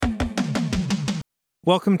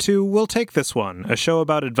Welcome to We'll Take This One, a show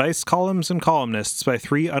about advice columns and columnists by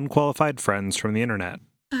three unqualified friends from the internet.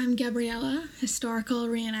 I'm Gabriella, historical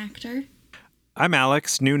reenactor. I'm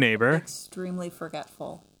Alex, new neighbor. Extremely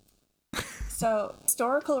forgetful. So,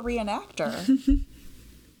 historical reenactor.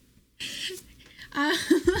 I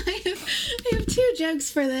have two jokes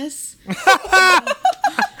for this.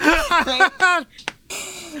 Great.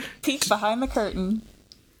 Peek behind the curtain.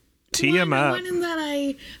 Tee him up. One in that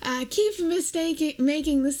I keep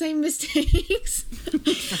making the same mistakes.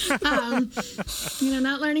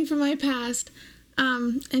 Not learning from my past.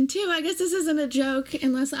 And two, I guess this isn't a joke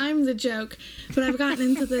unless I'm the joke, but I've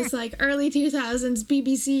gotten into this early 2000s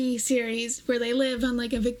BBC series where they live on a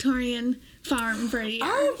Victorian farm for a year.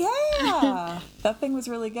 Oh, yeah. That thing was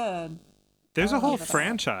really good. There's a whole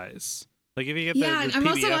franchise. If you get the I'm PBS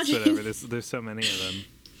also watching... whatever, there's so many of them.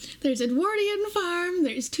 There's Edwardian Farm,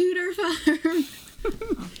 there's Tudor Farm.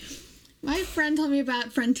 My friend told me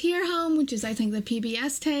about Frontier Home, which is, I think, the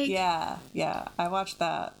PBS take. Yeah, I watched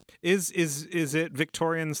that. Is it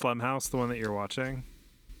Victorian Slumhouse, the one that you're watching?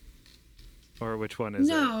 Or which one is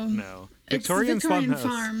it? No. Victorian Slumhouse.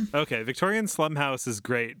 Farm. Okay, Victorian Slumhouse is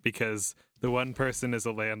great because the one person is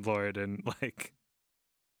a landlord and,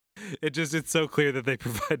 it's so clear that they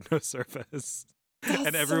provide no service. That's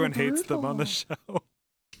and everyone so hates them on the show.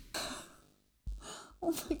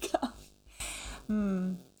 Oh my god.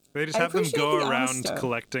 They just have them go around honesty.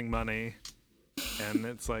 collecting money. And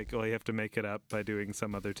it's you have to make it up by doing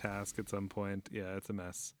some other task at some point. Yeah, it's a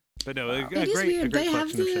mess. But no, a great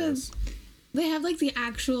collection of shows. They have the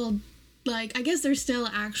actual, I guess they're still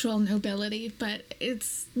actual nobility, but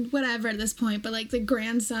it's whatever at this point. But the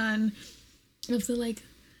grandson of the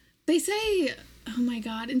they say, oh my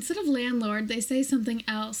god, instead of landlord, they say something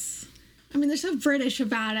else. I mean, they're so British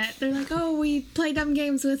about it. They're oh, we play dumb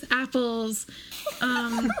games with apples.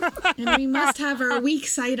 And we must have our weak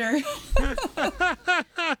cider.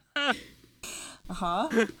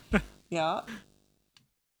 Uh-huh. Yeah.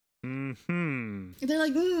 Mm-hmm.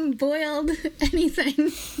 They're boiled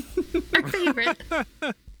anything. Our favorite.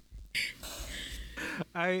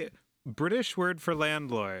 British word for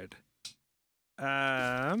landlord.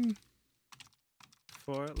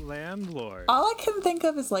 For landlord. All I can think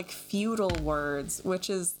of is feudal words, which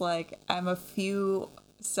is I'm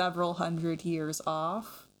several hundred years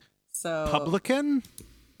off. So Publican?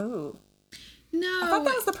 Oh. No. I thought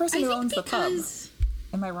that was the person who owns the pub.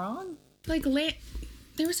 Am I wrong? They were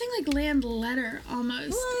saying land letter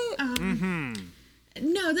almost. What?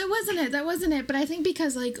 No, that wasn't it. But I think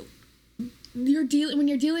because when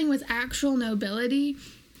you're dealing with actual nobility,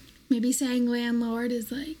 maybe saying landlord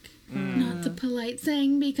is not the polite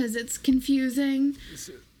saying because it's confusing.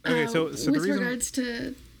 Okay, so with regards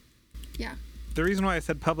to the reason why I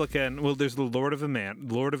said publican, well, there's the lord of the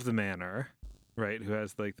manor, right, who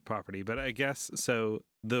has the property. But I guess so.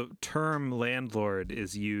 The term landlord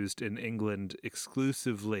is used in England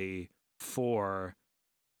exclusively for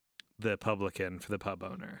the publican, for the pub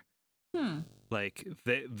owner.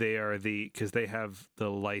 They are because they have the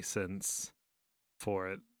license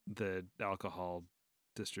for the alcohol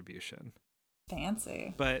distribution.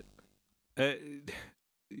 Fancy. But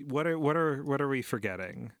what are we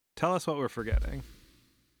forgetting? Tell us what we're forgetting.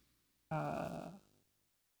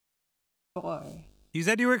 Boy. You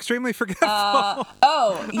said you were extremely forgetful.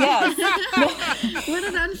 Oh, yes. What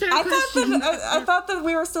an unfair question. I thought that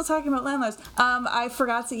we were still talking about landlords. I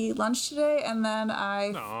forgot to eat lunch today, and then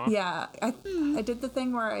I did the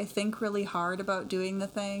thing where I think really hard about doing the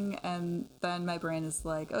thing, and then my brain is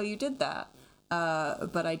oh, you did that.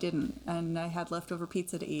 But I didn't, and I had leftover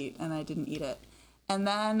pizza to eat, and I didn't eat it. And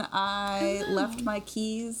then I left my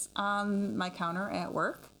keys on my counter at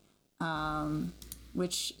work,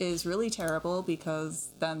 which is really terrible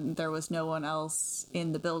because then there was no one else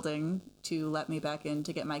in the building to let me back in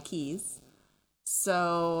to get my keys.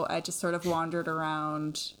 So I just sort of wandered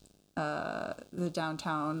around the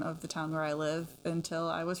downtown of the town where I live until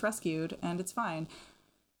I was rescued, and it's fine.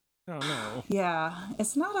 Oh, no. Yeah,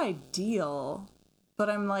 it's not ideal, but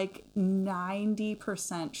I'm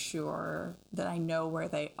 90% sure that I know where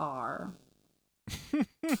they are.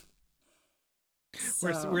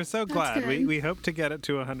 We're so glad. We hope to get it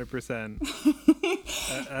to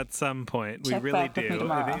 100% at some point. Check we really back with me do.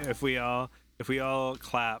 tomorrow. If we all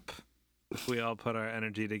clap, if we all put our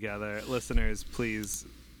energy together, listeners, please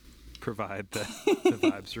provide the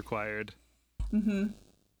vibes required. Mm-hmm.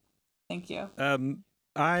 Thank you.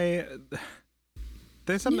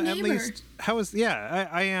 There's some New at neighbor. least.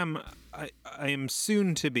 I am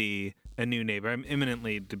soon to be a new neighbor. I'm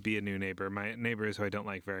imminently to be a new neighbor. My neighbors, who I don't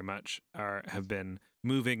like very much, have been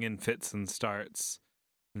moving in fits and starts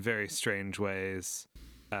in very strange ways.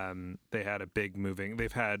 They had a big moving.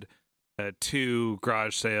 They've had 2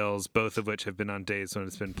 garage sales, both of which have been on days when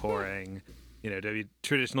it's been pouring.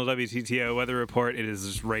 Traditional WTTO weather report, it is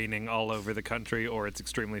just raining all over the country, or it's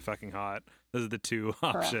extremely fucking hot. Those are the 2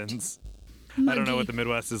 options. I don't know what the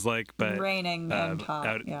Midwest is like, but raining and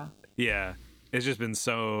hot. Yeah. It's just been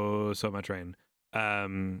so much rain.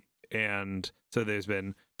 And so there's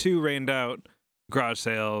been 2 rained out garage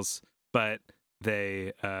sales, but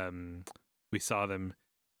they we saw them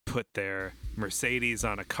put their Mercedes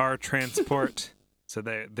on a car transport, so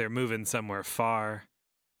they're moving somewhere far.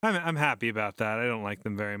 I'm happy about that. I don't like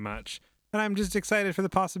them very much, and I'm just excited for the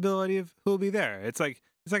possibility of who'll be there. It's like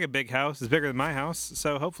a big house. It's bigger than my house,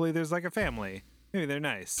 so hopefully there's like a family. Maybe they're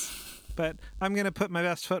nice. But I'm gonna put my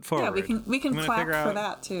best foot forward. Yeah, we can clap for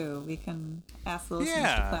that too. We can ask the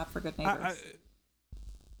listeners to clap for good neighbors.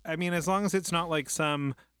 I mean, as long as it's not like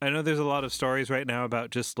some. I know there's a lot of stories right now about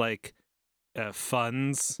just like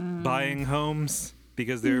funds buying homes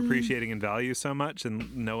because they're appreciating in value so much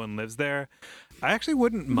and no one lives there. I actually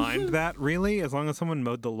wouldn't mind that, really, as long as someone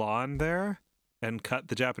mowed the lawn there and cut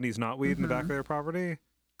the Japanese knotweed in the back of their property,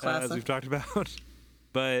 as we've talked about.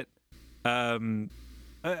 But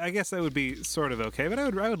I guess that would be sort of okay. But I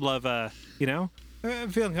would love, I'm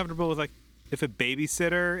feeling comfortable with, like, if a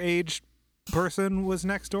babysitter aged person was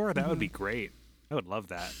next door, that would be great. I would love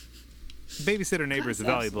that. Babysitter neighbor is a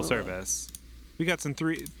valuable service. We got some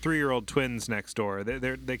 3-year-old twins next door.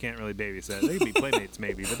 They can't really babysit. They can be playmates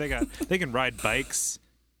maybe, but they can ride bikes.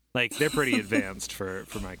 Like, they're pretty advanced for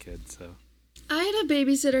my kids. So I had a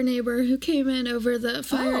babysitter neighbor who came in over the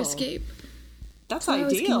fire escape. That's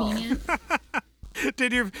ideal.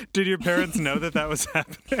 Did your parents know that was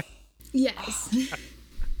happening? Yes.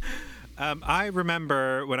 I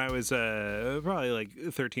remember when I was probably like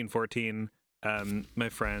 13, 14, my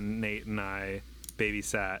friend Nate and I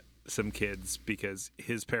babysat some kids because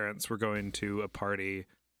his parents were going to a party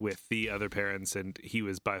with the other parents, and he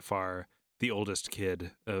was by far the oldest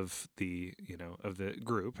kid of the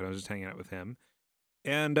group, and I was just hanging out with him.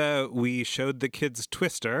 And we showed the kids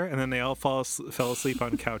Twister, and then they all fell asleep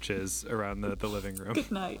on couches around the living room.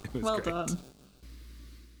 Good night. Well great. Done.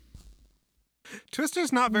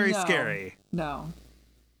 Twister's not very scary. No.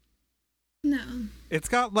 It's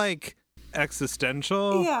got like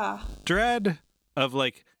existential dread of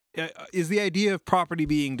like, is the idea of property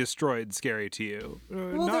being destroyed scary to you?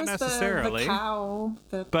 Well, not necessarily. The cow.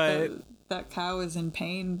 That cow is in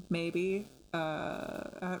pain, maybe.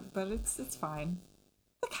 But it's fine.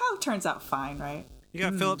 The cow turns out fine, right? You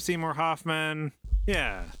got Philip Seymour Hoffman.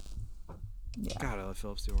 Yeah. God, I love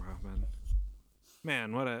Philip Seymour Hoffman.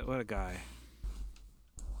 Man, what a guy.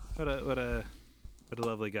 What a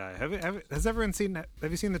lovely guy. Has everyone seen?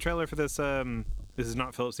 Have you seen the trailer for this? This is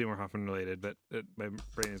not Philip Seymour Hoffman related, but my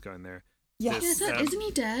brain is going there. Yes. Isn't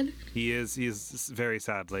he dead? He is very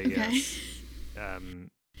sadly. Okay. Yes.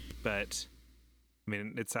 But I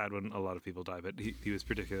mean, it's sad when a lot of people die, but he was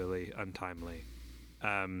particularly untimely.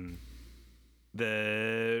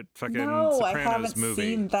 The fucking Sopranos I haven't movie.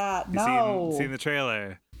 Seen that. You seen the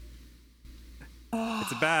trailer?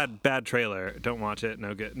 It's a bad trailer. Don't watch it.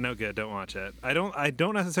 No good. Don't watch it. I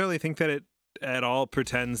don't necessarily think that it at all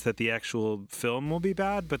pretends that the actual film will be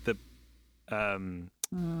bad, but the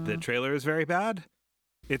trailer is very bad.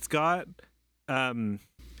 It's got I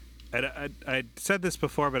said this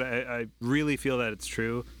before, but I really feel that it's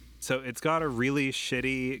true. So it's got a really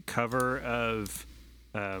shitty cover of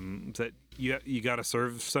that you Gotta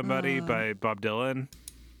Serve Somebody by Bob Dylan.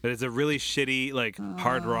 But it's a really shitty like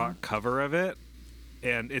hard rock cover of it.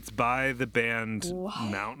 And it's by the band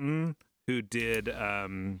Mountain, who did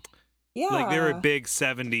like they were big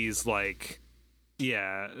 70s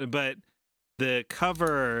but the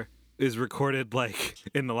cover is recorded like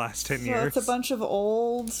in the last 10 years. So it's a bunch of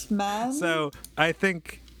old men. So I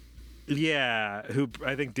think who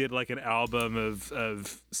I think did like an album of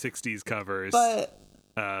 60s covers. But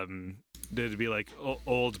it'd be like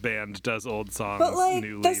old band does old songs, but like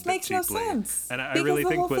newly, this but makes cheaply. no sense. And I really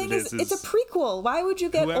think what it is it's a prequel. Why would you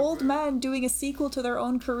get old men doing a sequel to their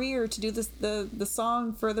own career to do this the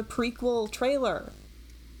song for the prequel trailer?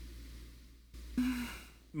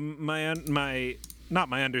 Not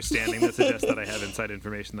my understanding that suggests that I have inside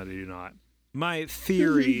information that I do not. My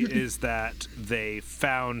theory is that they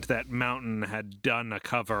found that Mountain had done a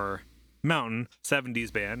cover. Mountain,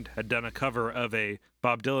 70s band, had done a cover of a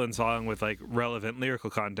Bob Dylan song with like relevant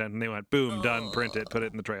lyrical content, and they went, boom, done, print it, put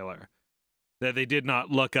it in the trailer. That they did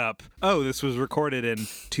not look up, this was recorded in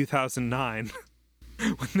 2009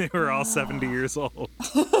 when they were all 70 years old.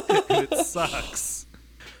 And it sucks.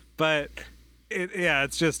 But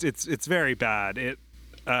it's very bad.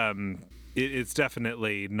 It's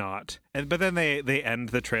definitely not. But then they end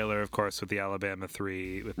the trailer, of course, with the Alabama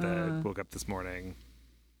 3 with the "Woke Up This Morning"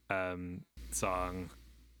 song,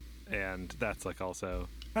 and that's like also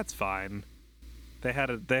that's fine. They had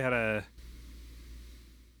a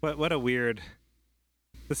what a weird.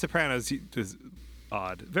 The Sopranos was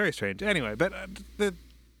odd, very strange. Anyway, but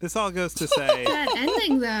this all goes to say that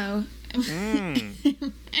ending though. Am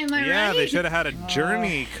I right? Yeah, they should have had a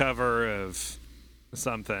Journey cover of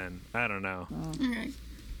something. I don't know. Okay.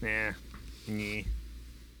 Yeah.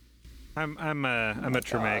 I'm a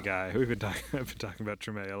Treme guy. I've been talking about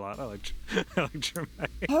Treme a lot. I like Treme.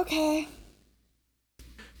 Okay.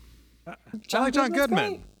 I like John Goodman.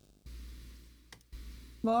 Great.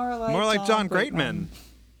 More like John Greatman.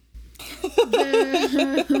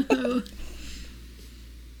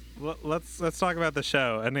 Well, let's talk about the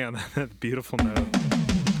show. Ending on that beautiful note.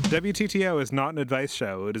 WTTO is not an advice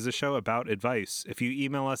show. It is a show about advice. If you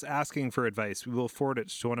email us asking for advice, we will forward it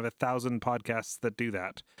to one of 1,000 podcasts that do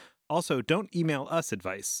that. Also, don't email us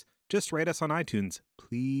advice. Just rate us on iTunes,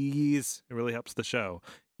 please. It really helps the show.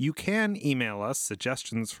 You can email us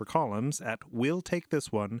suggestions for columns at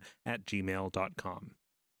willtakethisone@gmail.com.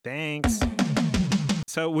 Thanks.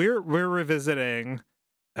 So we're revisiting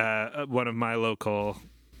one of my local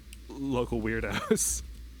weirdos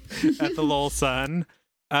at the Lowell Sun,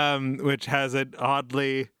 which has an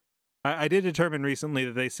oddly. I did determine recently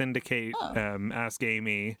that they syndicate Ask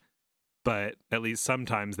Amy, but at least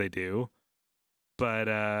sometimes they do. But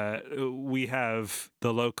we have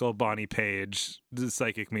the local Bonnie Page, the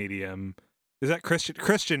psychic medium. Is that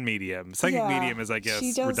Christian medium? Psychic medium is, I guess,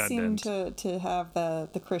 she does redundant. seem to have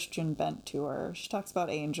the Christian bent to her. She talks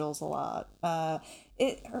about angels a lot. Her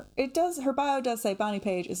bio does say Bonnie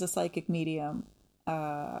Page is a psychic medium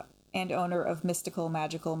and owner of mystical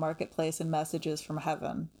magical marketplace and messages from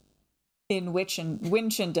heaven. In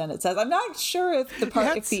Winchendon, it says. I'm not sure if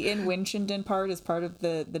if the in Winchendon part is part of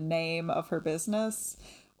the name of her business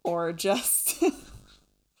or just.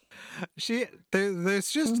 There's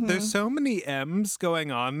so many M's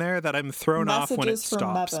going on there that I'm thrown off when it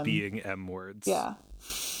stops being M words. Yeah.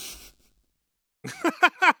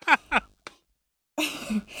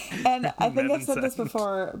 And I think I've said this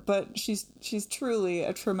before, but she's truly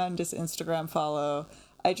a tremendous Instagram follow.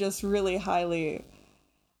 I just really highly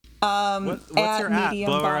what's your medium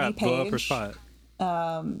Blow her Bonnie up. Page. Blow up her spot.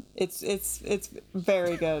 It's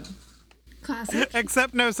very good. Classic.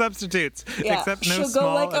 Except no substitutes. Yeah, Except no she'll small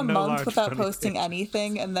go like a and no month large without Bonnie posting Page.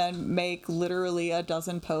 anything and then make literally a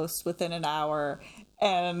dozen posts within an hour,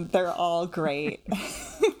 and they're all great.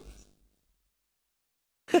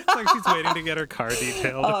 It's like she's waiting to get her car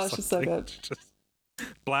detailed. Oh, she's so good. Just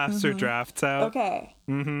blast her drafts out. Okay.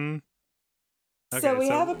 Mm-hmm. So we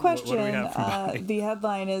have a question. What do we have from Bonnie? The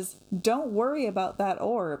headline is, "Don't worry about that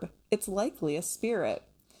orb. It's likely a spirit."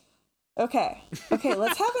 Okay,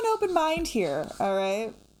 let's have an open mind here, all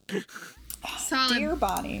right? Solid. Dear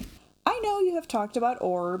Bonnie, I know you have talked about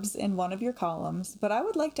orbs in one of your columns, but I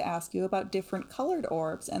would like to ask you about different colored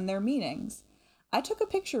orbs and their meanings. I took a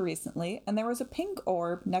picture recently, and there was a pink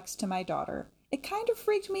orb next to my daughter. It kind of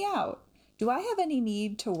freaked me out. Do I have any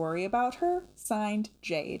need to worry about her? Signed,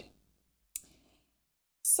 Jade.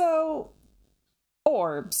 So,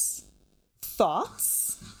 orbs.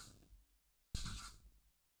 Thoughts?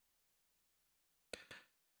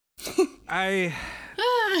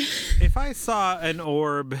 If I saw an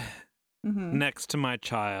orb next to my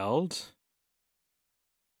child,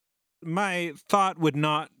 my thought would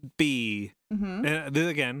not be,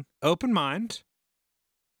 again, open mind.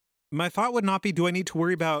 My thought would not be, do I need to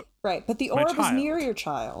worry about right? But the orb is near your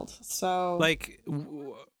child, so like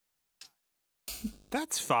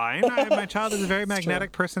that's fine. My child has a very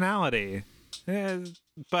magnetic personality,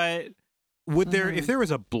 but would there, if there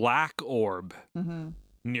was a black orb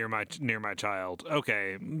near my child,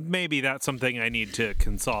 okay, maybe that's something I need to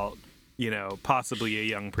consult, possibly a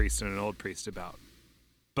young priest and an old priest about.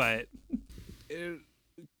 But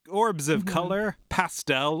orbs of color,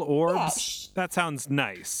 pastel orbs, that sounds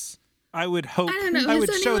nice. I would hope I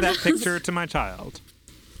would show that picture to my child.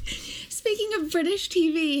 Speaking of British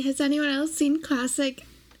TV, has anyone else seen classic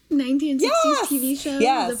 1960s TV show,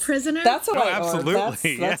 The Prisoner? That's a white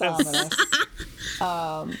absolutely. orb. That's ominous.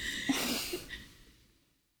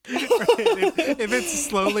 If it's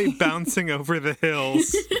slowly bouncing over the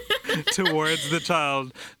hills towards the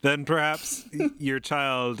child, then perhaps your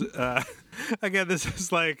child. Again, this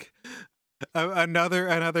is like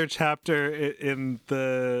another chapter in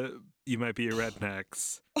the "You Might Be a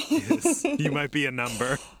Rednecks." You might be a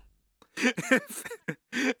number.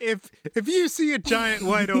 If you see a giant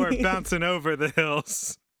white orb bouncing over the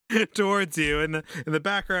hills, towards you in the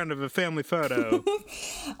background of a family photo.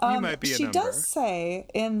 You might be a she number. does say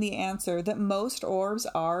in the answer that most orbs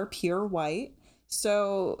are pure white,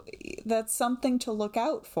 so that's something to look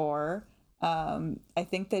out for. I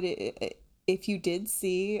think that if you did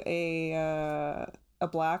see a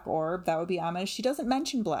black orb, that would be ominous. She doesn't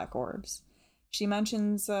mention black orbs. She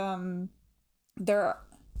mentions there.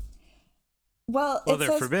 Well, it they're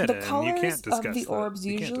says forbidden. The colors of the that. orbs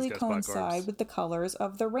You can't usually discuss black coincide orbs. with the colors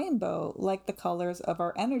of the rainbow, like the colors of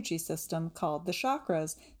our energy system called the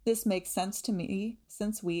chakras. This makes sense to me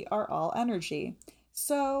since we are all energy.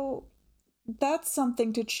 So that's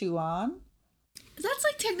something to chew on. That's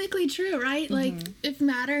like technically true, right? Like if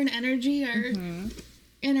matter and energy are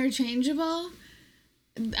interchangeable,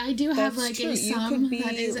 I do have That's like true. a You sum could be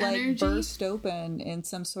that is like energy. burst open in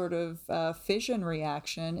some sort of fission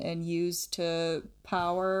reaction and used to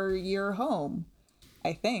power your home,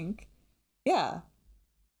 I think. Yeah.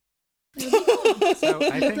 So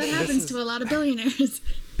I think That happens to a lot of billionaires.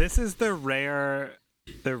 this is the rare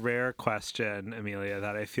question, Amelia,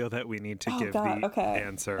 that I feel that we need to give the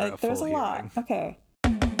answer a full there's a lot. hearing. Okay.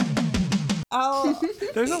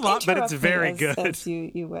 There's a lot, but it's interrupt me very good. As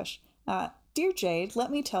you wish. Dear Jade,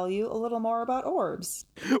 let me tell you a little more about orbs.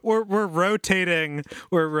 We're rotating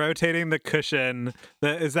the cushion.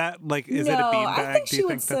 Is that like is it a beanbag? I think Do she you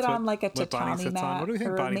would think sit that's on like a what Bonnie tatami sits mat, on? What do you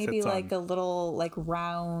think or Bonnie maybe sits like on? a little like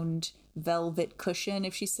round velvet cushion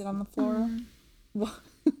if she sit on the floor.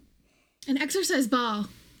 An exercise ball.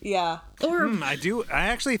 Yeah. Or I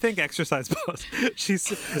actually think exercise balls. She's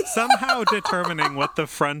somehow determining what the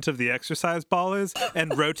front of the exercise ball is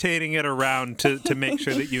and rotating it around to make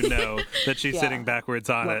sure that you know that she's sitting backwards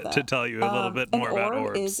on Love it that. to tell you a little bit more about An orb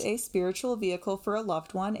orbs. is a spiritual vehicle for a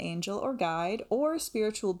loved one, angel, or guide, or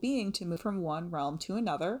spiritual being to move from one realm to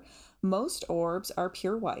another. Most orbs are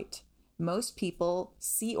pure white. Most people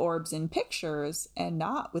see orbs in pictures and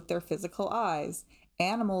not with their physical eyes.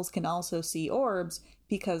 Animals can also see orbs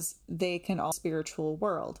because they can all spiritual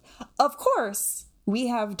world. Of course, we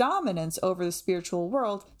have dominance over the spiritual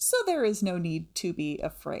world, so there is no need to be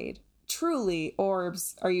afraid. Truly,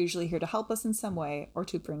 orbs are usually here to help us in some way or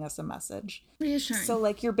to bring us a message. reassuring. So,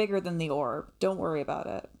 like, you're bigger than the orb. Don't worry about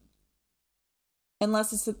it.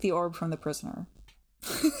 Unless it's the orb from the prisoner.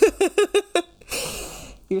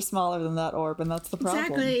 You're smaller than that orb, and that's the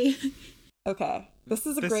problem. Exactly. Okay. This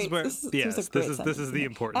is a This great. is where, this is yes, a great this sentence. is the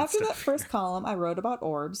important After stuff. that first column, I wrote about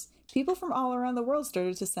orbs. People from all around the world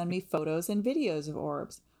started to send me photos and videos of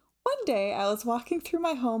orbs. One day, I was walking through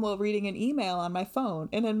my home while reading an email on my phone,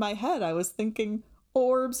 and in my head, I was thinking,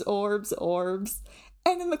 orbs, orbs, orbs.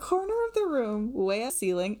 And in the corner of the room, way up the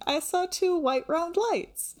ceiling, I saw two white round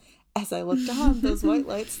lights. As I looked on, those white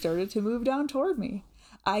lights started to move down toward me.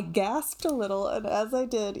 I gasped a little, and as I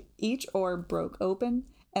did, each orb broke open,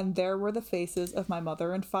 and there were the faces of my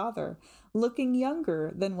mother and father, looking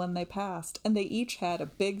younger than when they passed, and they each had a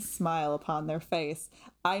big smile upon their face.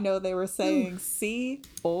 I know they were saying, see,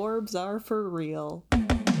 orbs are for real.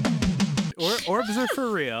 Orbs are for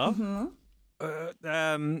real.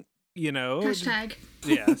 You know. Hashtag.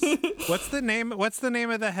 Yes. What's the name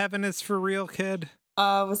of the Heaven is for Real kid?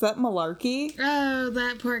 Was that Malarkey? Oh,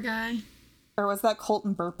 that poor guy. Or was that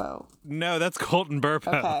Colton Burpo? No, that's Colton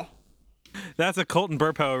Burpo. Okay. That's a Colton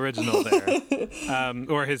Burpo original there.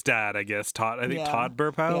 Or his dad, I guess. Todd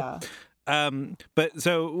Burpo. Yeah. But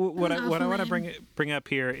so what I want to name. bring up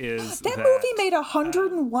here is That movie made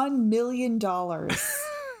 $101 million.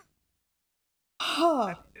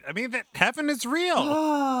 Huh. I mean, that Heaven is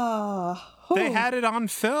real. They had it on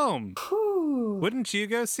film. Wouldn't you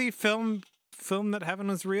go see film that Heaven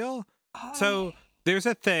was real? So there's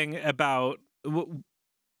a thing about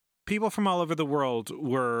people from all over the world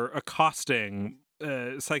were accosting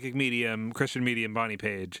psychic medium, Christian medium Bonnie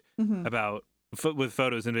Page about with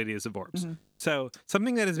photos and videos of orbs. So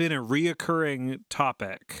something that has been a reoccurring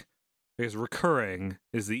topic, because recurring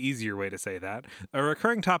is the easier way to say that, a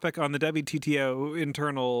recurring topic on the WTTO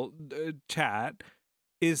internal chat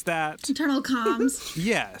is that Internal comms.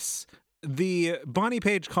 yes, the Bonnie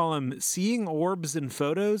Page column, Seeing Orbs in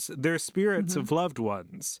Photos, Their Spirits of Loved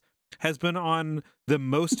Ones, has been on the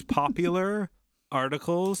most popular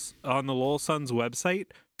articles on the Lowell Sun's website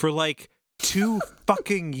for like 2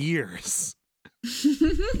 fucking years.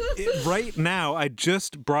 Right now, I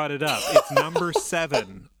just brought it up. It's number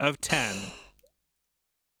 7 of 10.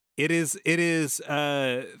 It is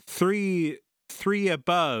 3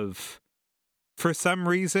 above. For some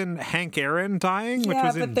reason, Hank Aaron dying, which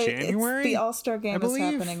was in January. The All-Star Game is believe.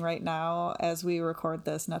 happening right now as we record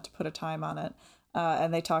this, not to put a time on it.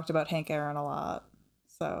 And they talked about Hank Aaron a lot.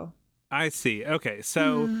 So I see. Okay,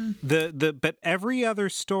 so but every other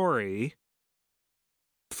story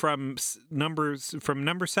from number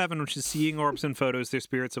 7, which is seeing orbs and photos, their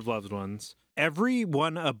spirits of loved ones. Every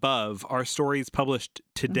one above are stories published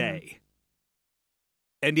today,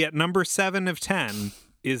 and yet number 7 of 10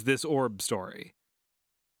 is this orb story.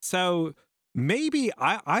 So maybe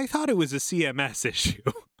I thought it was a CMS issue.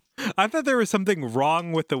 I thought there was something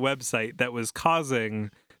wrong with the website that was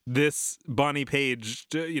causing this Bonnie Page,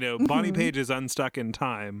 Bonnie Page is unstuck in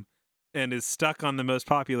time and is stuck on the most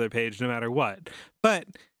popular page no matter what. But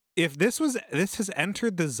if this has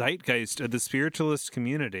entered the zeitgeist of the spiritualist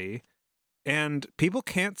community, and people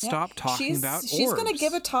can't stop talking about orbs. She's going to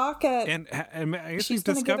give a talk at... And I guess she's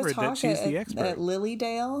discovered that she's the expert. At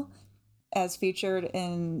Lilydale, as featured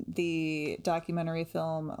in the documentary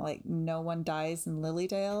film, like, No One Dies in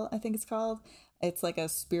Lilydale, I think it's called. It's like a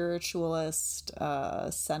spiritualist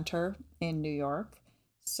center in New York.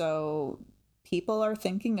 So people are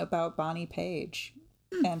thinking about Bonnie Page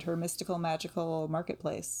and her mystical, magical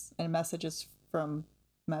marketplace and messages from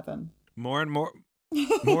Mevin. More and more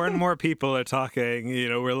people are talking.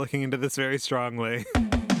 We're looking into this very strongly.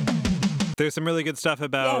 There's some really good stuff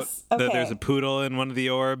about that. There's a poodle in one of the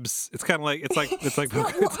orbs. It's kind of like it's like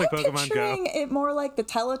Pokemon Go. It more like the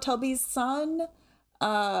Teletubbies' son,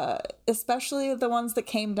 especially the ones that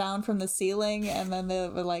came down from the ceiling and then they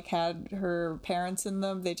like had her parents in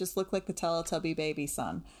them. They just look like the Teletubby baby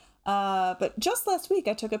son. But just last week,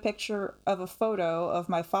 I took a picture of a photo of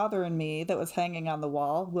my father and me that was hanging on the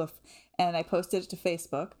wall, and I posted it to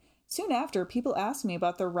Facebook. Soon after, people asked me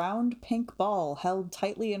about the round pink ball held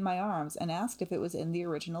tightly in my arms and asked if it was in the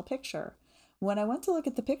original picture. When I went to look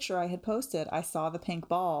at the picture I had posted, I saw the pink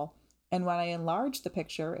ball, and when I enlarged the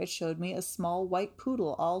picture, it showed me a small white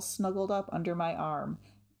poodle all snuggled up under my arm.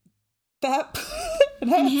 That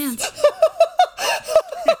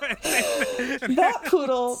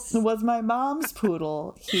poodle was my mom's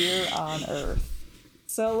poodle here on Earth.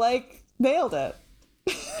 So, nailed it.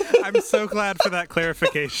 I'm so glad for that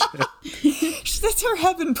clarification. That's her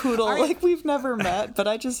heaven poodle. We've never met, but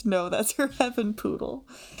I just know that's her heaven poodle.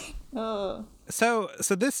 So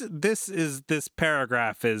this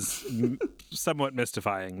paragraph is somewhat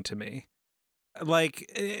mystifying to me.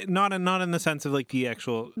 Not in the sense of the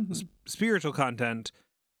actual spiritual content,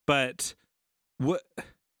 but what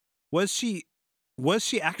was she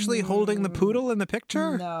actually holding the poodle in the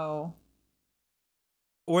picture? No.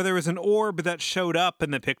 Or there was an orb that showed up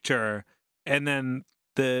in the picture, and then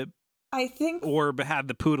I think orb had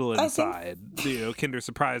the poodle inside, Kinder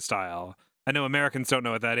Surprise style. I know Americans don't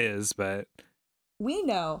know what that is, but we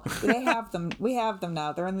know. They have them. We have them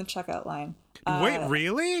now. They're in the checkout line. Wait,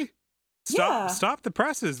 really? Stop the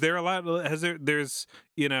presses. They're allowed. There's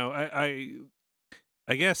I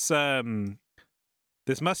guess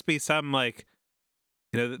this must be some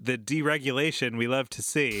the deregulation we love to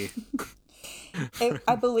see.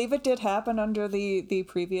 I believe it did happen under the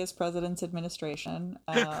previous president's administration.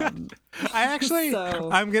 Is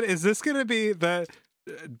this gonna be the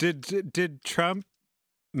did Trump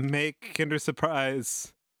make Kinder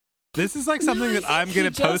Surprise? This is something that I'm gonna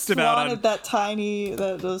post about. He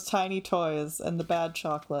wanted those tiny toys and the bad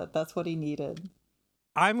chocolate. That's what he needed.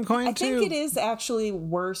 I think it is actually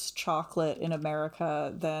worse chocolate in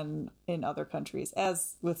America than in other countries,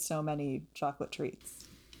 as with so many chocolate treats.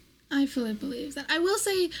 I fully believe that. I will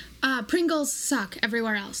say Pringles suck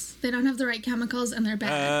everywhere else. They don't have the right chemicals and they're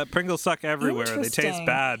bad. Pringles suck everywhere. They taste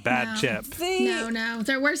bad. Bad chip. No.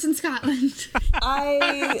 They're worse in Scotland.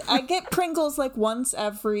 I get Pringles once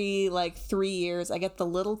every 3 years. I get the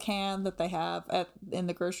little can that they have in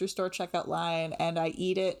the grocery store checkout line, and I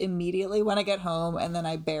eat it immediately when I get home, and then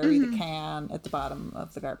I bury the can at the bottom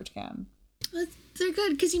of the garbage can. Well, they're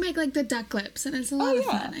good because you make the duck lips, and it's a lot of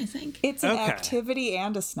fun. I think it's an activity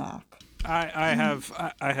and a snack. I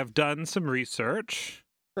have done some research.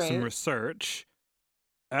 As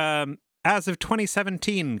of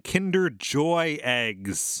 2017, Kinder Joy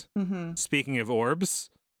eggs. Speaking of orbs,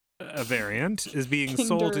 a variant is being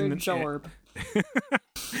sold in Jorb.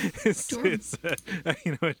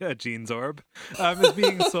 A jeans orb is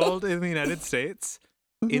being sold in the United States.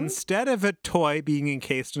 Instead of a toy being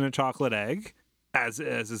encased in a chocolate egg, as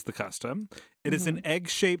is the custom, it is an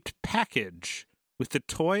egg-shaped package with the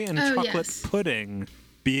toy and chocolate pudding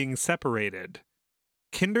being separated.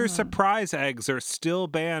 Kinder Surprise eggs are still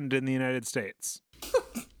banned in the United States.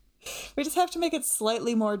 We just have to make it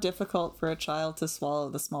slightly more difficult for a child to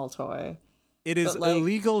swallow the small toy. It is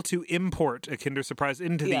illegal to import a Kinder Surprise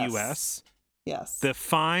into the U.S., Yes. The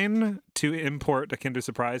fine to import a Kinder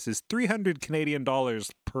Surprise is $300 Canadian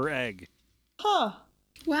per egg. Huh.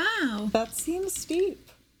 Wow. That seems steep.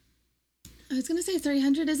 I was gonna say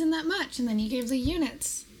 300 isn't that much, and then you gave the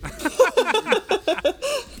units.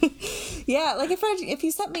 Yeah, like if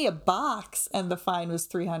you sent me a box and the fine was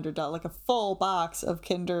 $300, like a full box of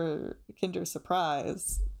Kinder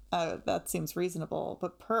Surprise, that seems reasonable.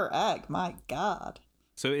 But per egg, my God.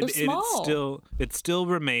 So it still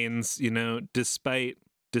remains, despite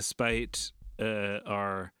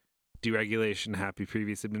our deregulation, happy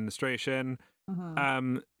previous administration,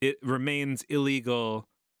 it remains illegal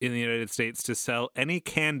in the United States to sell any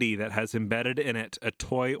candy that has embedded in it a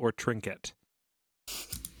toy or trinket.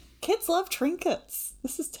 Kids love trinkets.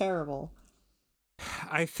 This is terrible.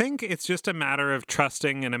 I think it's just a matter of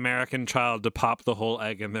trusting an American child to pop the whole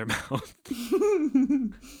egg in their mouth.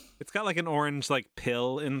 It's got like an orange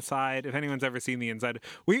pill inside. If anyone's ever seen the inside,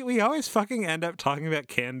 we always fucking end up talking about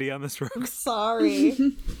candy on this program. I'm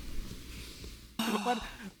sorry. But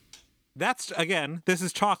this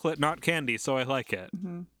is chocolate, not candy, so I like it.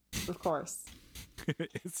 Mm-hmm. Of course.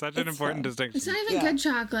 It's such an important distinction. It's not even good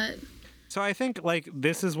chocolate. So I think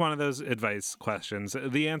this is one of those advice questions.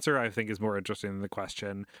 The answer I think is more interesting than the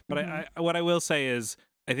question. But I what I will say is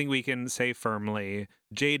I think we can say firmly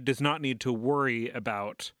Jade does not need to worry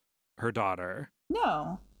about her daughter.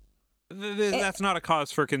 No. That's not a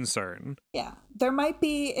cause for concern. Yeah. There might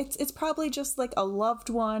be, it's probably just like a loved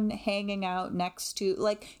one hanging out next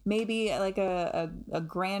to, maybe a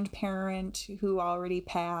grandparent who already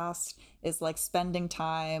passed is spending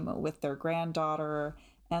time with their granddaughter.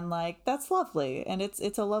 And that's lovely. And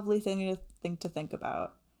it's a lovely thing to think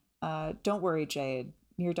about. Don't worry, Jade.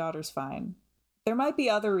 Your daughter's fine. There might be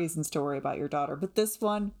other reasons to worry about your daughter, but this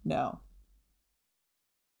one, no.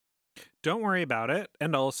 Don't worry about it.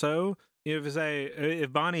 And also,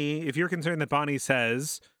 if you're concerned that Bonnie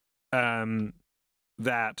says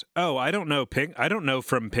that, I don't know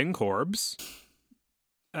from Pink Orbs,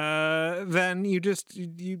 then you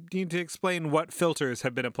need to explain what filters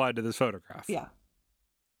have been applied to this photograph. Yeah.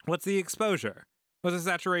 What's the exposure? What's the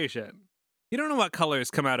saturation? You don't know what colors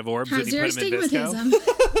come out of orbs when How's you your put them in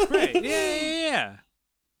Visco. Right. Yeah.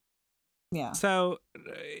 Yeah. So,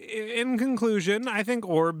 in conclusion, I think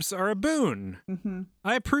orbs are a boon. Mm-hmm.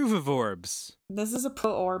 I approve of orbs. This is a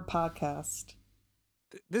pro-orb podcast.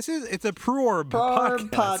 It's a pro-orb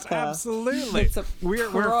podcast. Absolutely. We're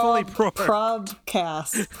fully pro-orb.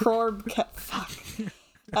 Probcast. Fuck.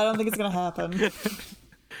 I don't think it's going to happen.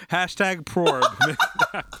 Hashtag pro-orb.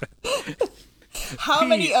 How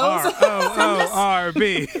many O's?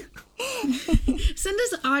 P-R-O-O-R-B. Send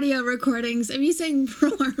us audio recordings of you saying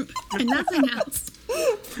prorb and nothing else.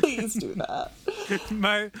 Please do that.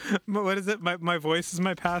 What is it? My voice is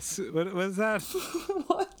my pass. What is that?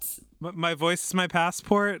 What? My voice is my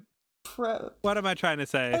passport. What am I trying to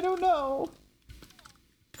say? I don't know.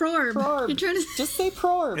 Prorb. You're trying to just say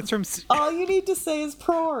prorb. It's from. All you need to say is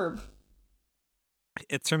prorb.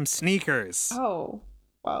 It's from Sneakers. Oh,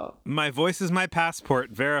 wow. My voice is my passport.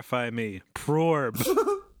 Verify me. Prorb.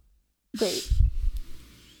 Great.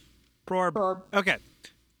 Prorb. Okay.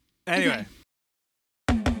 Anyway.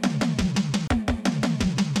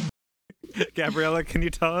 Gabriella, can you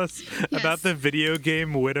tell us about the video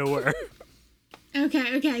game Widower?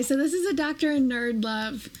 Okay. So this is a doctor in nerd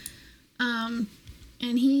love. And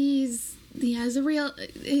he has a real...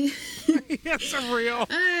 he has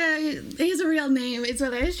a real name, is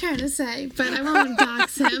what I was trying to say, but I won't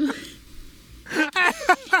dox him.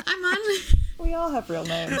 We all have real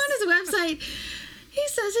names. On his website, he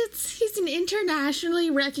says he's an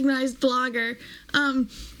internationally recognized blogger.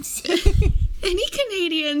 Any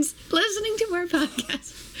Canadians listening to our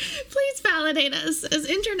podcast, please validate us as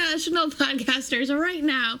international podcasters right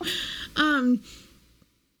now.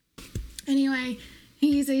 Anyway,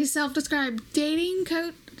 he's a self-described dating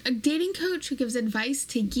coach who gives advice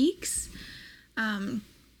to geeks.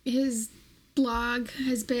 His blog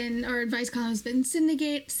advice column has been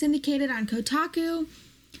syndicated on Kotaku.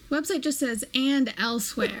 The website just says "and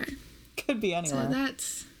elsewhere." Could be anywhere. So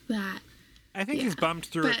that's that. I think he's bumped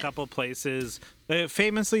through a couple places.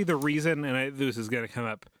 Famously, the reason, and this is going to come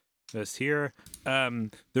up this here, the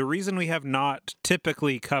reason we have not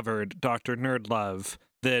typically covered Dr. Nerdlove,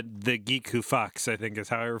 the geek who fucks, I think is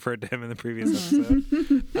how I referred to him in the previous episode,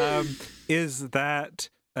 is that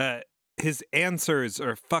his answers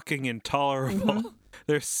are fucking intolerable. Mm-hmm.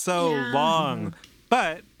 They're so long.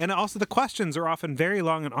 And also the questions are often very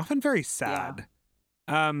long and often very sad.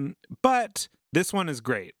 Yeah. But this one is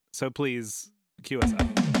great. So please cue us up.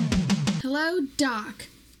 Hello, Doc.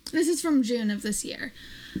 This is from June of this year.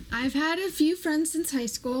 I've had a few friends since high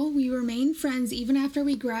school. We remained friends even after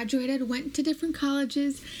we graduated, went to different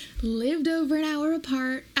colleges, lived over an hour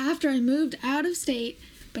apart after I moved out of state,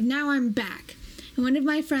 but now I'm back. and one of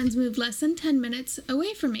my friends moved less than 10 minutes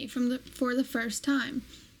away from me for the first time.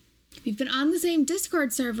 We've been on the same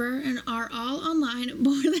Discord server and are all online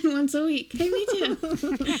more than once a week. Hey, me too.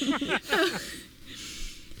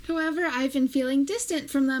 However, I've been feeling distant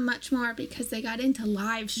from them much more because they got into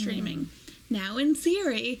live streaming. Now, in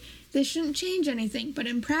theory, this shouldn't change anything, but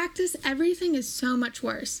in practice, everything is so much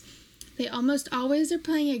worse. They almost always are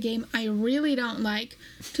playing a game I really don't like,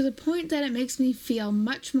 to the point that it makes me feel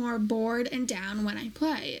much more bored and down when I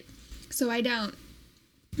play it. So I don't.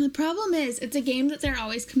 The problem is, it's a game that they're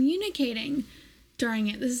always communicating during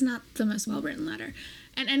it. This is not the most well-written letter.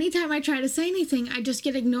 And anytime I try to say anything, I just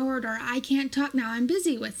get ignored, or I can't talk now, I'm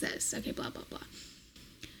busy with this. Okay, blah, blah, blah.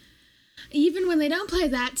 Even when they don't play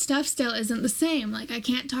that, stuff still isn't the same. Like, I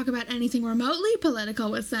can't talk about anything remotely political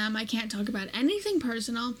with them. I can't talk about anything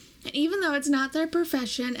personal. And even though it's not their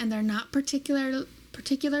profession and they're not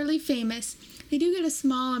particularly famous, they do get a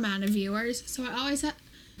small amount of viewers. So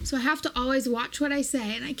I have to always watch what I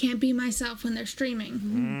say, and I can't be myself when they're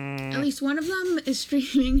streaming. At least one of them is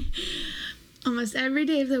streaming almost every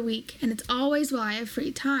day of the week, and it's always while I have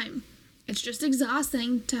free time. It's just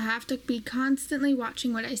exhausting to have to be constantly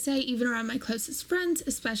watching what I say, even around my closest friends,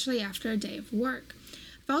 especially after a day of work.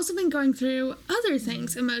 I've also been going through other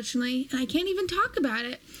things emotionally, and I can't even talk about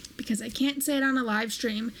it because I can't say it on a live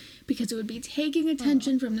stream because it would be taking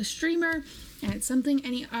attention from the streamer, and it's something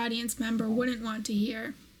any audience member wouldn't want to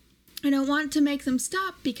hear. I don't want to make them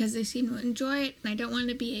stop because they seem to enjoy it, and I don't want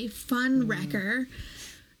to be a fun wrecker.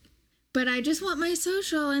 But I just want my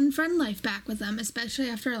social and friend life back with them, especially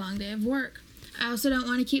after a long day of work. I also don't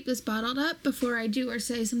want to keep this bottled up before I do or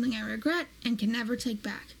say something I regret and can never take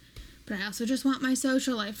back. But I also just want my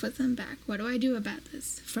social life with them back. What do I do about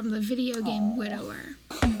this? From the video game widower.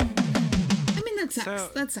 I mean, that sucks.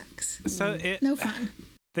 That sucks. So no fun.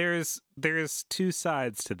 There's two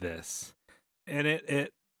sides to this, and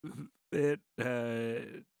it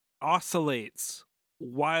oscillates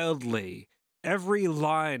wildly. Every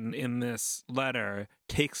line in this letter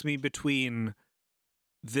takes me between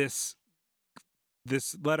this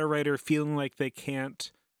letter writer feeling like they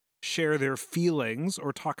can't share their feelings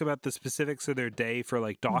or talk about the specifics of their day for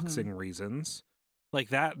like doxing reasons. Like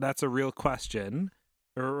that's a real question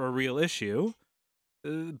or a real issue.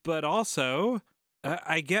 But also,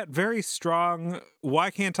 I get very strong,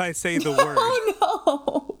 why can't I say the word? Oh,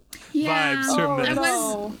 no. Vibes from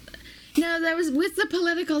this. No, that was with the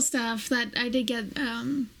political stuff that I did get,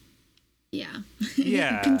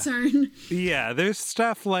 concern. Yeah, there's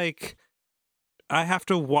stuff like, I have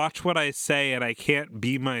to watch what I say and I can't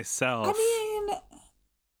be myself. I mean,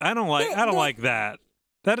 I don't like that.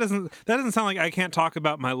 That doesn't sound like I can't talk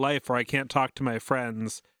about my life or I can't talk to my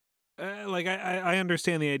friends. I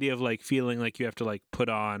understand the idea of like feeling like you have to like put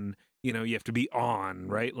on, you have to be on,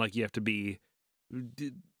 right? Like you have to be,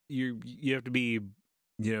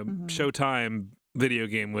 Showtime video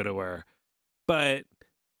game widower, but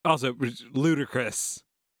also ludicrous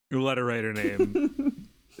letter writer name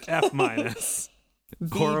F-.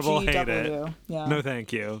 Horrible, hate it. Yeah. No,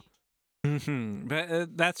 thank you.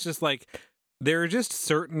 But that's just like, there are just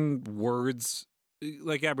certain words,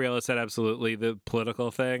 like Gabriella said, absolutely, the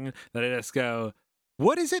political thing, that I just go,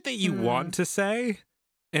 what is it that you want to say?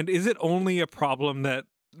 And is it only a problem that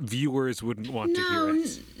viewers wouldn't want to hear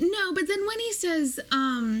it? No, but then when he says,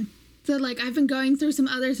 that, like, I've been going through some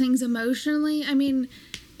other things emotionally, I mean,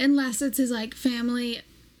 unless it's his, like, family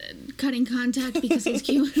cutting contact because he's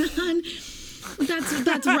QAnon,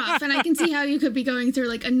 that's rough. And I can see how you could be going through,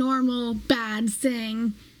 like, a normal bad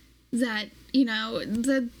thing that,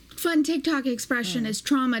 the fun TikTok expression is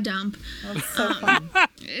trauma dump. That's so fun.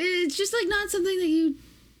 It's just, like, not something that you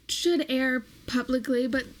should air publicly,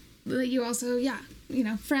 but that you also,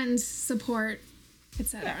 friends, support,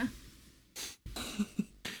 etc.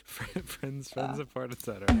 friends, support,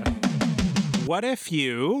 etc. What if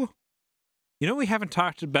we haven't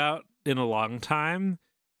talked about in a long time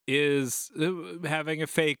is having a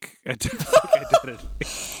fake identity.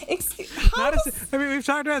 We've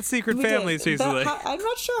talked about secret families recently. I'm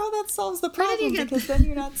not sure how that solves the problem because then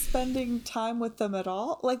you're not spending time with them at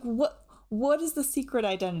all. Like, what is the secret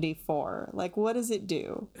identity for? Like, what does it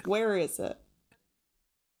do? Where is it?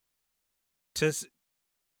 To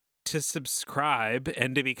subscribe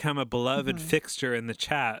and to become a beloved fixture in the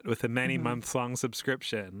chat with a many months-long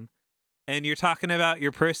subscription. And you're talking about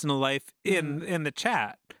your personal life in the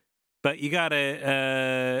chat, but you got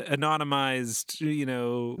a anonymized,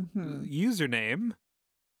 username.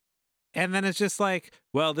 And then it's just like,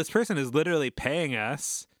 well, this person is literally paying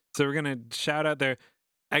us, so we're going to shout out there.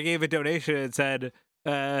 I gave a donation and said,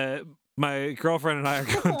 my girlfriend and I are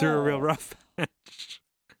going through a real rough patch.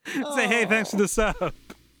 Say, hey, thanks for the sub.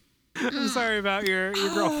 I'm sorry about your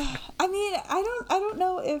girlfriend. I mean, I don't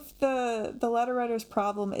know if the letter writer's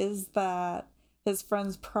problem is that his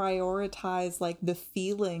friends prioritize like the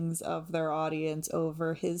feelings of their audience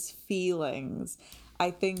over his feelings. I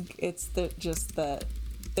think it's just that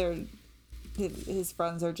his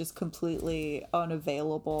friends are just completely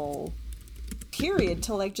unavailable, period,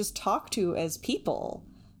 to like just talk to as people,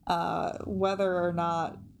 whether or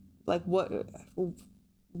not like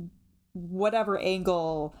whatever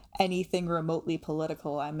angle anything remotely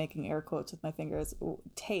political, I'm making air quotes with my fingers,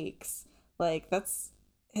 takes. Like that's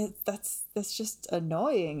just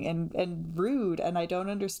annoying and rude, and I don't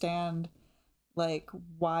understand like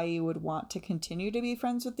why you would want to continue to be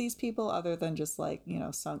friends with these people other than just like, you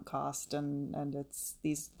know, sunk cost, and it's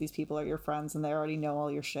these people are your friends and they already know all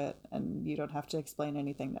your shit and you don't have to explain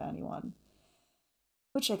anything to anyone,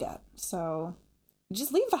 which I get. So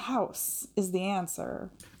just leave the house is the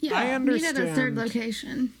answer. Yeah, I understand. Meet at a third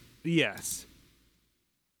location. Yes.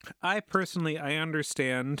 I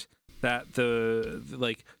understand that the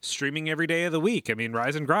like streaming every day of the week. I mean,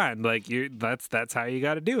 rise and grind. Like that's how you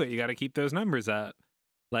got to do it. You got to keep those numbers up.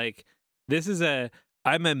 Like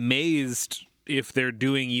I'm amazed if they're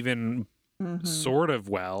doing even sort of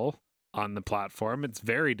well on the platform. It's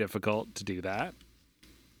very difficult to do that.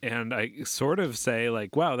 And I sort of say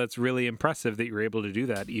like, wow, that's really impressive that you're able to do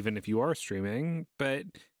that even if you are streaming. But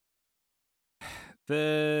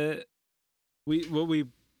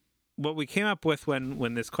what we came up with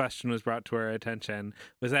when this question was brought to our attention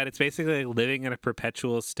was that it's basically living in a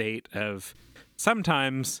perpetual state of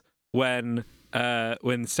sometimes when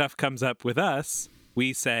stuff comes up with us,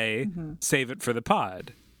 we say, save it for the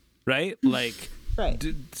pod, right? Like, right.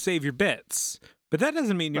 Save your bits. But that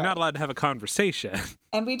doesn't mean you're not allowed to have a conversation.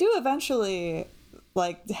 And we do eventually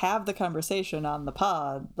like have the conversation on the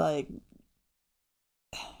pod, like,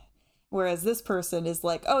 whereas this person is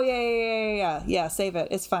like, oh yeah, save it,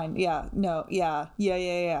 it's fine, yeah, no, yeah,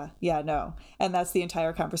 no, and that's the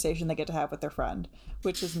entire conversation they get to have with their friend,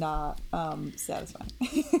 which is not satisfying.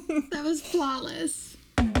 That was flawless.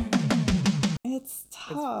 It's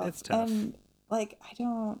tough. It's tough. And like, I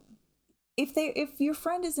don't. If your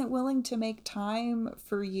friend isn't willing to make time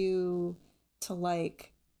for you to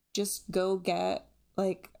like just go get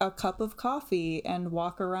like a cup of coffee and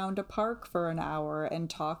walk around a park for an hour and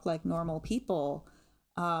talk like normal people,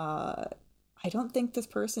 I don't think this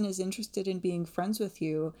person is interested in being friends with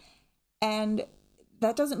you. And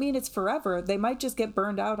that doesn't mean it's forever. They might just get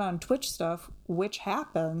burned out on Twitch stuff, which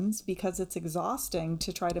happens because it's exhausting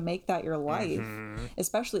to try to make that your life,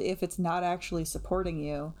 especially if it's not actually supporting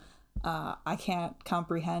you. I can't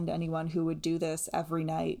comprehend anyone who would do this every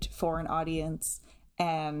night for an audience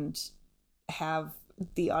and have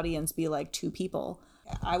the audience be like two people.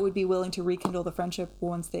 I would be willing to rekindle the friendship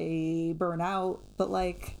once they burn out, but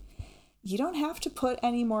like, you don't have to put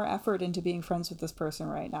any more effort into being friends with this person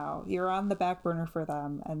right now. You're on the back burner for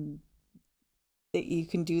them, and you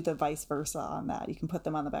can do the vice versa on that. You can put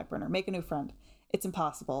them on the back burner, make a new friend. It's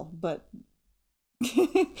impossible, but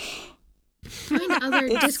find other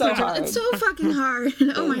Discord. It's so fucking hard.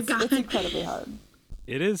 Oh my god, it's incredibly hard.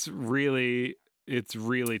 It is really, it's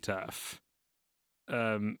really tough.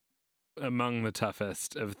 Among the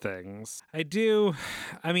toughest of things. I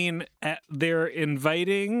mean, they're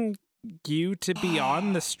inviting you to be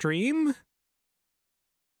on the stream.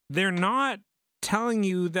 They're not telling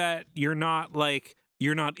you that you're not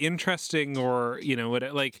interesting, or, you know,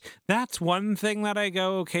 what, like, that's one thing that I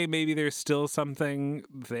go, okay, maybe there's still something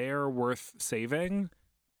there worth saving.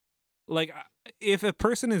 Like, if a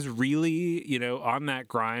person is really, you know, on that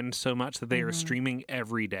grind so much that they are streaming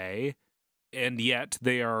every day, and yet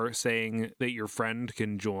they are saying that your friend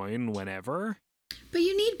can join whenever. But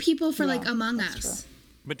you need people for like Among Us. True.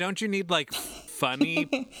 But don't you need like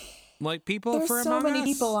funny like people There's for so Among Us?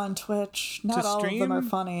 many people on Twitch. Not all of them are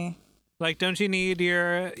funny. Like, don't you need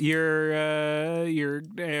your AOC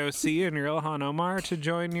and your Ilhan Omar to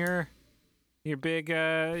join your big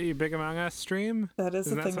Among Us stream? That is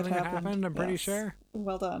Isn't the thing that that happened. I'm pretty sure.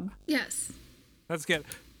 Well done. Yes. That's good.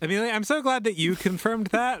 Amelia, I'm so glad that you confirmed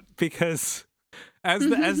that, because as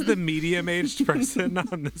the medium-aged person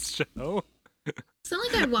on this show, it's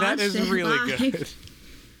not like I watched that is really live. good.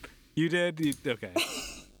 You did? Okay.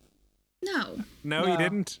 No, you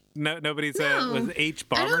didn't. No, nobody said was H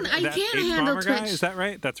Bomber. I can't handle Twitch. Guy? Is that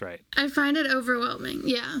right? That's right. I find it overwhelming.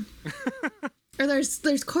 Yeah. Or there's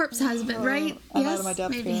Corpse Husband, right? I'm out of my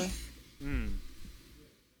depth maybe. here.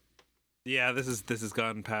 Yeah, this has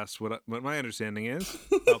gone past what my understanding is.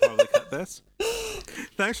 I'll probably cut this.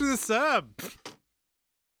 Thanks for the sub.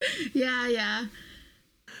 Yeah.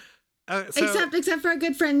 except for our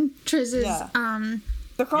good friend Triz's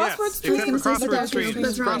the crossword streams.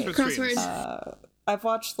 Crosswords. I've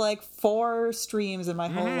watched like 4 streams in my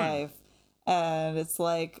whole life, and it's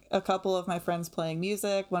like a couple of my friends playing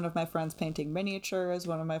music, one of my friends painting miniatures,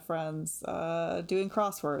 one of my friends doing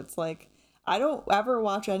crosswords. Like, I don't ever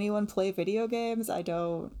watch anyone play video games.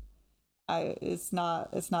 It's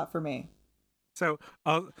not for me. So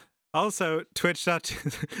also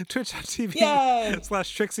twitch.tv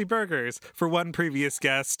 /Trixie Burgers for one previous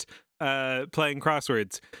guest playing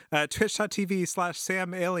crosswords. Twitch.tv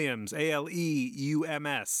 /Sam Aliums,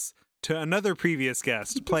 ALEUMS, to another previous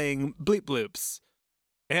guest playing Bleep Bloops,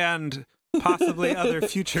 and possibly other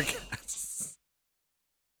future guests.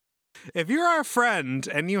 If you're our friend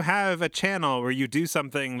and you have a channel where you do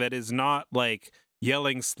something that is not like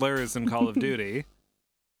yelling slurs in Call of Duty,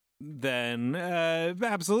 then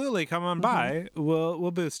absolutely come on by. We'll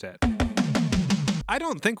boost it. I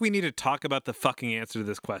don't think we need to talk about the fucking answer to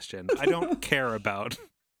this question. I don't care about.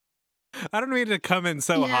 I don't need to come in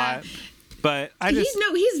so hot, but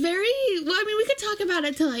he's very. Well, I mean, we could talk about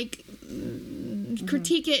it to like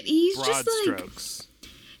critique it. He's broad just like strokes.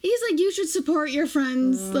 He's like, you should support your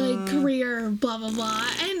friend's like career, blah blah blah,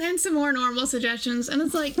 and some more normal suggestions. And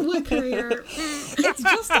it's like, what career? It's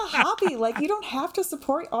just a hobby. Like, you don't have to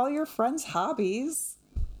support all your friends' hobbies.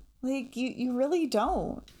 Like, you really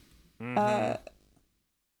don't.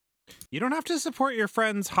 You don't have to support your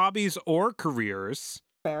friends' hobbies or careers.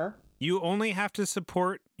 Fair. You only have to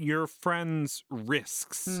support your friends'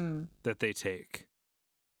 risks that they take,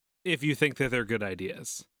 if you think that they're good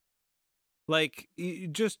ideas. Like,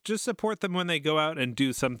 just support them when they go out and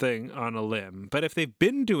do something on a limb. But if they've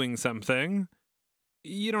been doing something,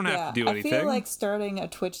 you don't have to do anything. I feel like starting a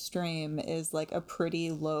Twitch stream is like a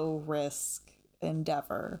pretty low risk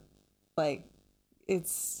endeavor. Like,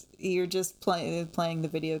 you're just playing the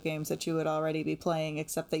video games that you would already be playing,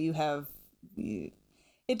 except that you have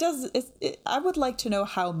I would like to know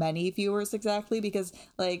how many viewers exactly, because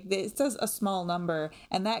like it says a small number,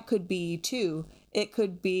 and that could be 2, it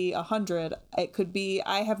could be 100, it could be,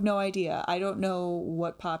 I have no idea. I don't know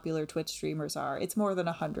what popular Twitch streamers are. It's more than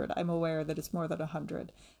 100. I'm aware that it's more than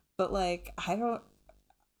 100, but like I don't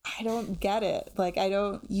get it. Like,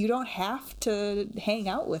 you don't have to hang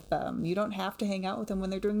out with them. You don't have to hang out with them when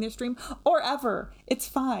they're doing their stream or ever. It's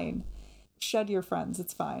fine. Shed your friends.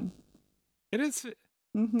 It's fine. It is.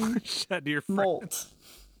 Shed your friends.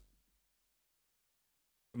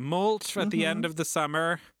 Molt at the end of the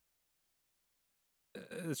summer.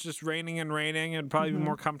 It's just raining and raining. It'd probably be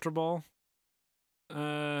more comfortable.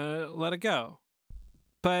 Let it go.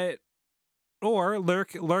 But. Or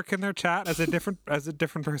lurk in their chat as a different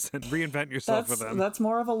person. Reinvent yourself with them. That's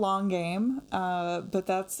more of a long game, but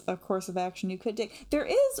that's a course of action you could take. There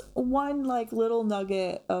is one like little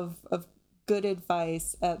nugget of good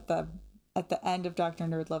advice at the end of Dr.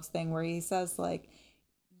 Nerdlove's thing, where he says like,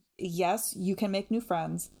 yes, you can make new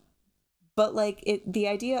friends, but like the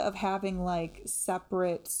idea of having like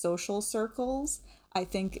separate social circles, I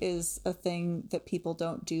think is a thing that people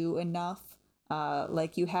don't do enough.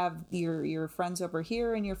 Like, you have your friends over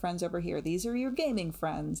here and your friends over here. These are your gaming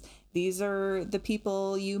friends. These are the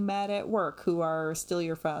people you met at work who are still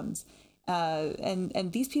your friends.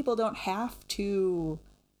 And these people don't have to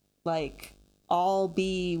like all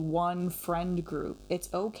be one friend group. It's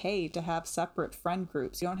okay to have separate friend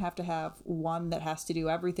groups. You don't have to have one that has to do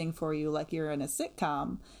everything for you like you're in a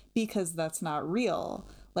sitcom, because that's not real.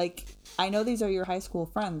 Like, I know these are your high school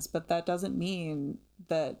friends, but that doesn't mean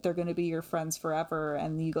that they're going to be your friends forever,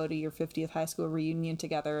 and you go to your 50th high school reunion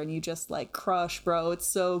together and you just like crush, bro. It's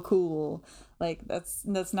so cool. Like,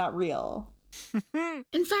 that's not real.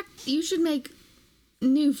 In fact, you should make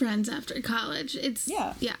new friends after college. It's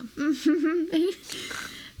yeah.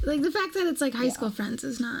 Like, the fact that it's like high school friends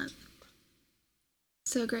is not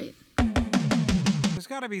so great. There's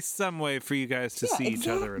got to be some way for you guys to see each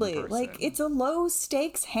other in person. Like, it's a low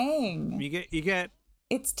stakes hang. You get.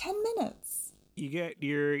 It's 10 minutes. You get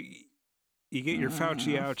your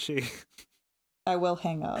Fauci ouchie. I will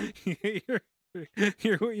hang up. your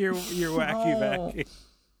wacky backy.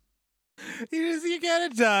 You get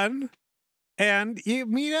it done, and you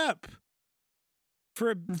meet up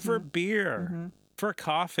for beer, for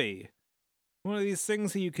coffee. One of these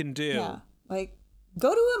things that you can do. Yeah, like,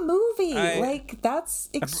 go to a movie. Like, that's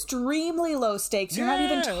extremely low stakes. You're not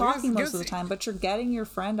even talking most of the time, but you're getting your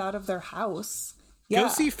friend out of their house. Yeah. Go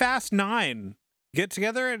see Fast 9. Get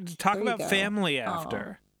together and talk about family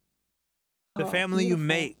after. The family beautiful. You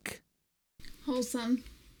make. Wholesome.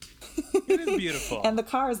 It is beautiful. And the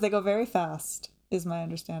cars, they go very fast, is my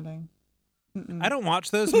understanding. I don't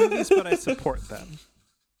watch those movies, but I support them.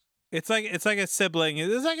 It's like a sibling.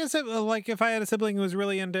 It's like a sibling. Like if I had a sibling who was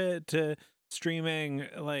really into streaming,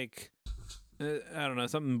 like I don't know,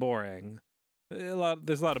 something boring. There's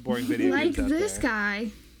a lot of boring video like games out this there.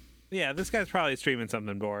 guy. Yeah, this guy's probably streaming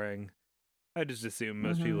something boring. I just assume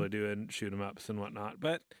most people are doing shoot 'em ups and whatnot.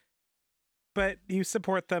 But you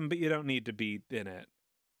support them, but you don't need to be in it.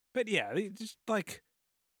 But yeah, just like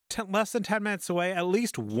less than 10 minutes away, at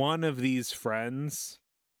least one of these friends.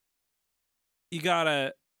 You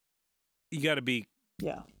gotta be.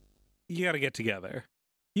 Yeah. You gotta get together.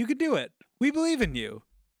 You could do it. We believe in you.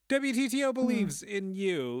 WTTO believes in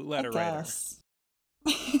you, letter writer.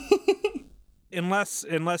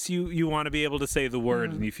 Unless you want to be able to say the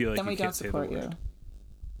word and you feel like then you we can't don't say the support word. you.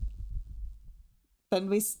 Then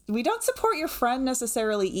we don't support your friend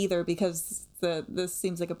necessarily either, because this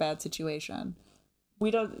seems like a bad situation.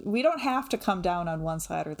 We don't have to come down on one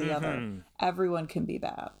side or the other. Everyone can be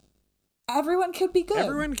bad. Everyone can be good.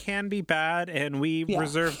 Everyone can be bad, and we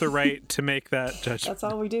reserve the right to make that judgment. That's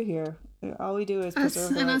all we do here. All we do is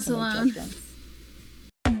preserve the right us to alone. make judgments.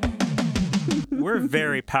 We're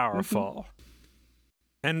very powerful.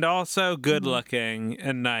 And also good looking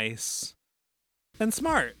and nice and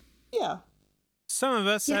smart. Yeah. Some of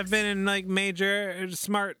us have been in like major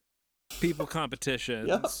smart people competitions.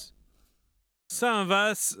 Yep. Some of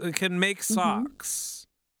us can make socks.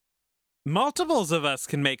 Multiples of us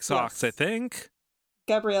can make socks, I think.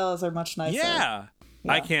 Gabrielle's are much nicer. Yeah.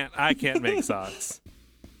 I can't make socks.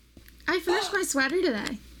 I finished my sweater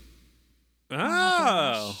today.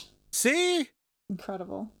 Oh. See?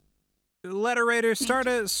 Incredible. Letter writer, start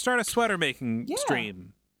a sweater making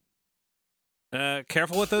stream.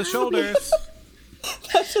 Careful with those shoulders.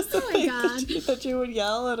 That's just the thing God. that you would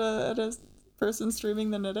yell at a person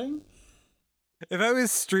streaming the knitting. If I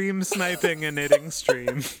was stream sniping a knitting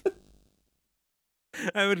stream,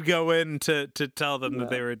 I would go in to tell them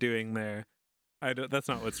that they were doing their. That's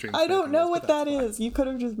not what stream. I don't know is, what that is. You could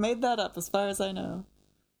have just made that up, as far as I know.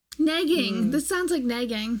 Negging. This sounds like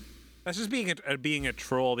negging. That's just being a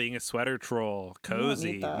troll, being a sweater troll.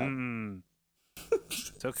 Cozy. So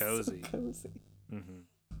cozy. So cozy.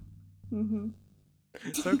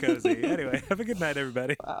 So cozy. Anyway, have a good night,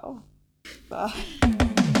 everybody. Wow. Bye.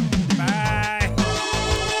 Bye.